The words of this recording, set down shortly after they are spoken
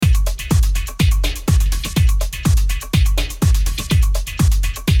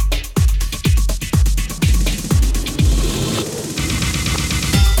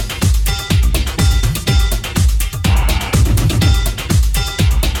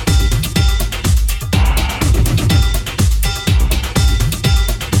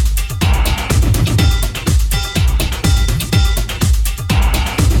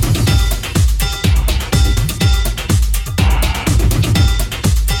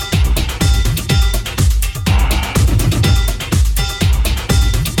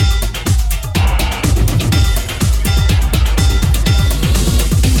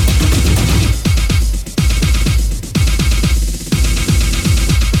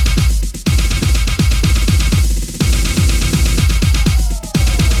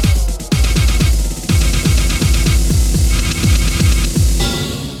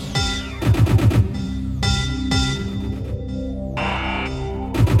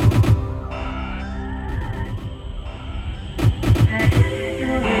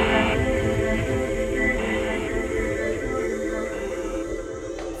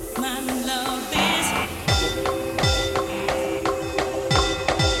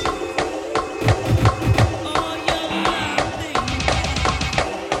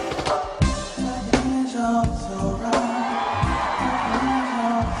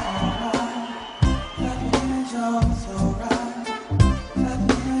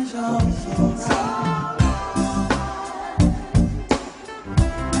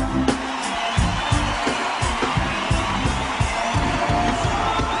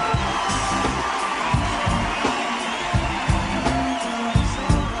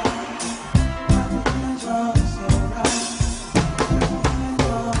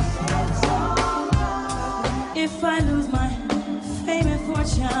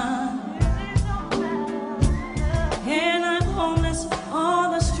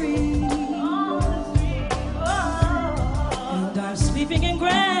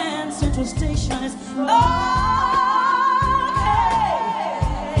station is okay.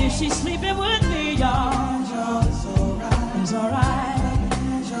 If she's sleeping with me, y'all, it's alright.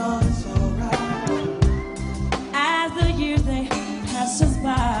 As the years they pass us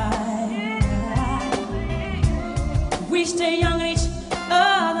by, we stay young in each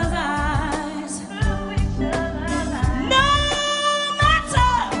other's eyes. No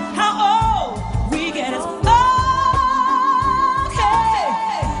matter how old we get, it's okay.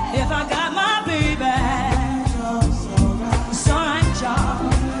 If I got my baby, it's alright, y'all.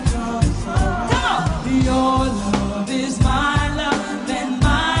 Come on. Your love is my love, and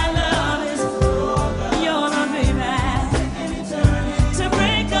my love is your love, baby. To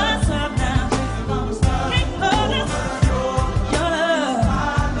break us up now, can't hold us. Your love,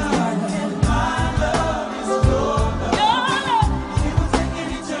 your love,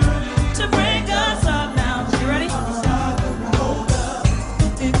 to break us up now. You ready?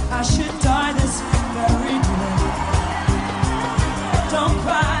 If I should die this very day, don't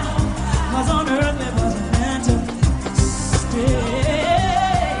cry, 'cause on earth it wasn't meant to stay.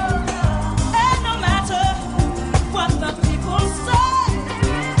 And no matter what the people say,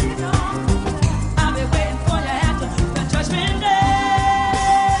 I'll be waiting for you after the judgment day.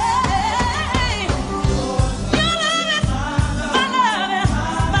 Your love is my love, is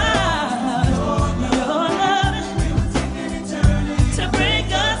my love. Your love is to break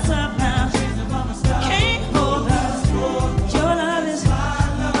us up now. Can't hold us. Your love is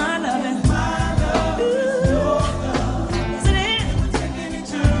my love, and ooh, isn't it?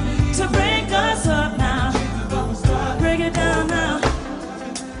 To break us up now. Break it down now.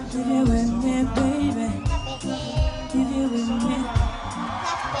 If you're with me, baby. If you're with me.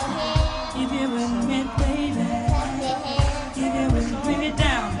 If you're with me, baby. If you're with me, bring it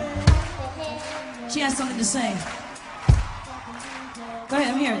down. She has something to say. Go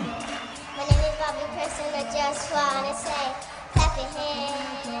ahead, I'm hearing. My name is Bobby Person. I just wanna say, clap your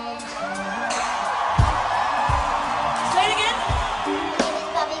hands. Say it again. My name is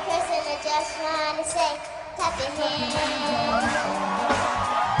Bobby Person. I just wanna say, clap your hands.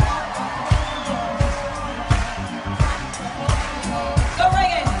 Go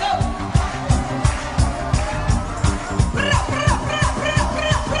reggae, go.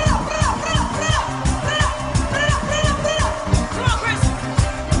 Come on, Chris.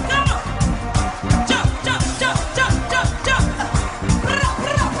 Come on. Jump, jump, jump, jump, jump, jump.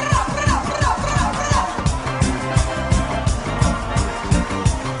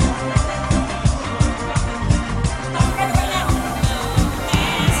 Stop right now.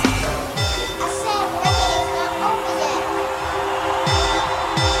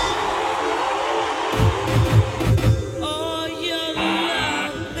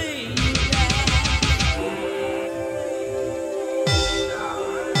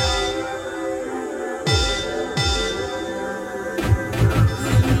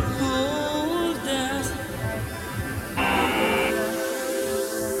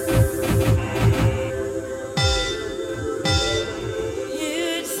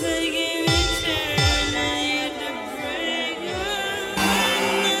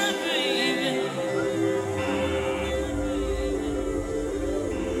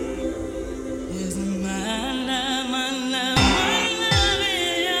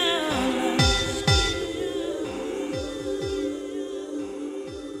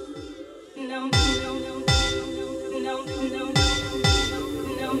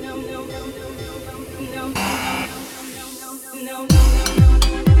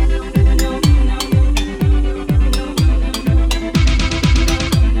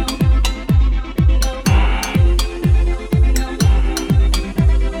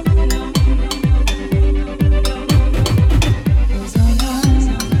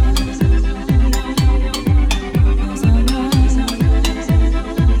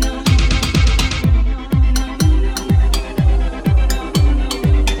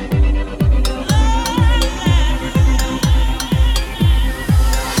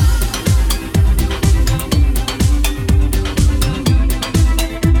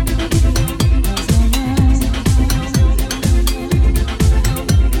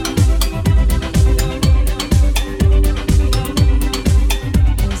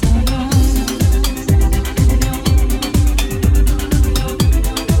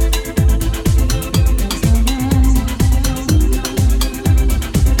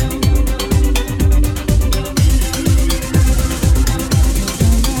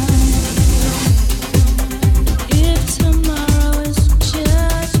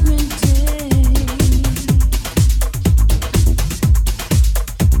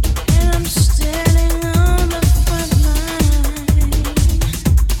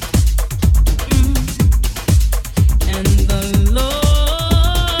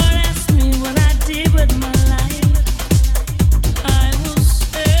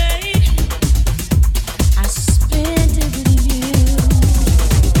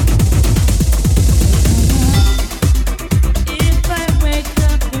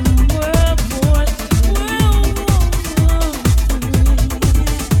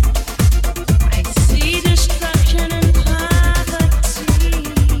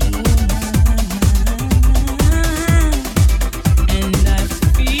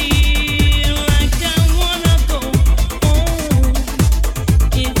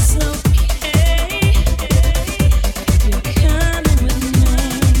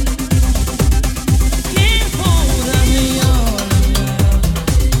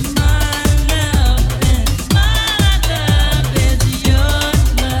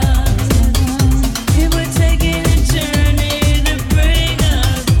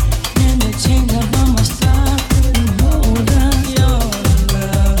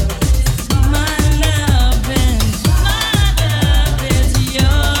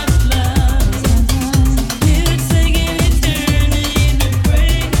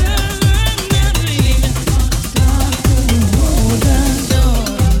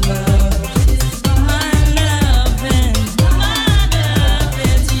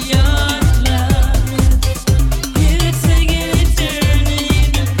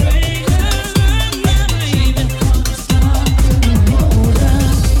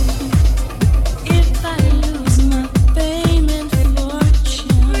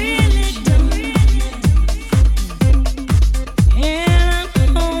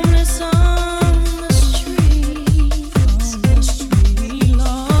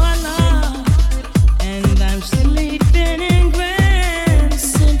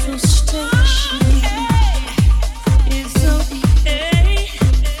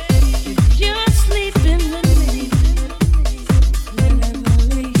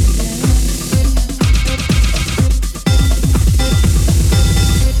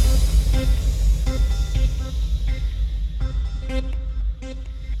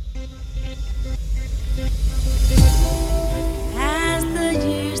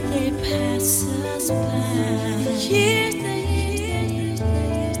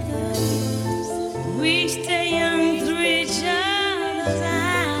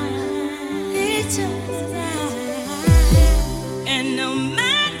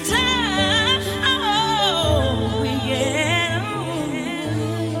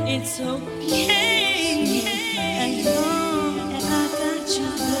 it's okay.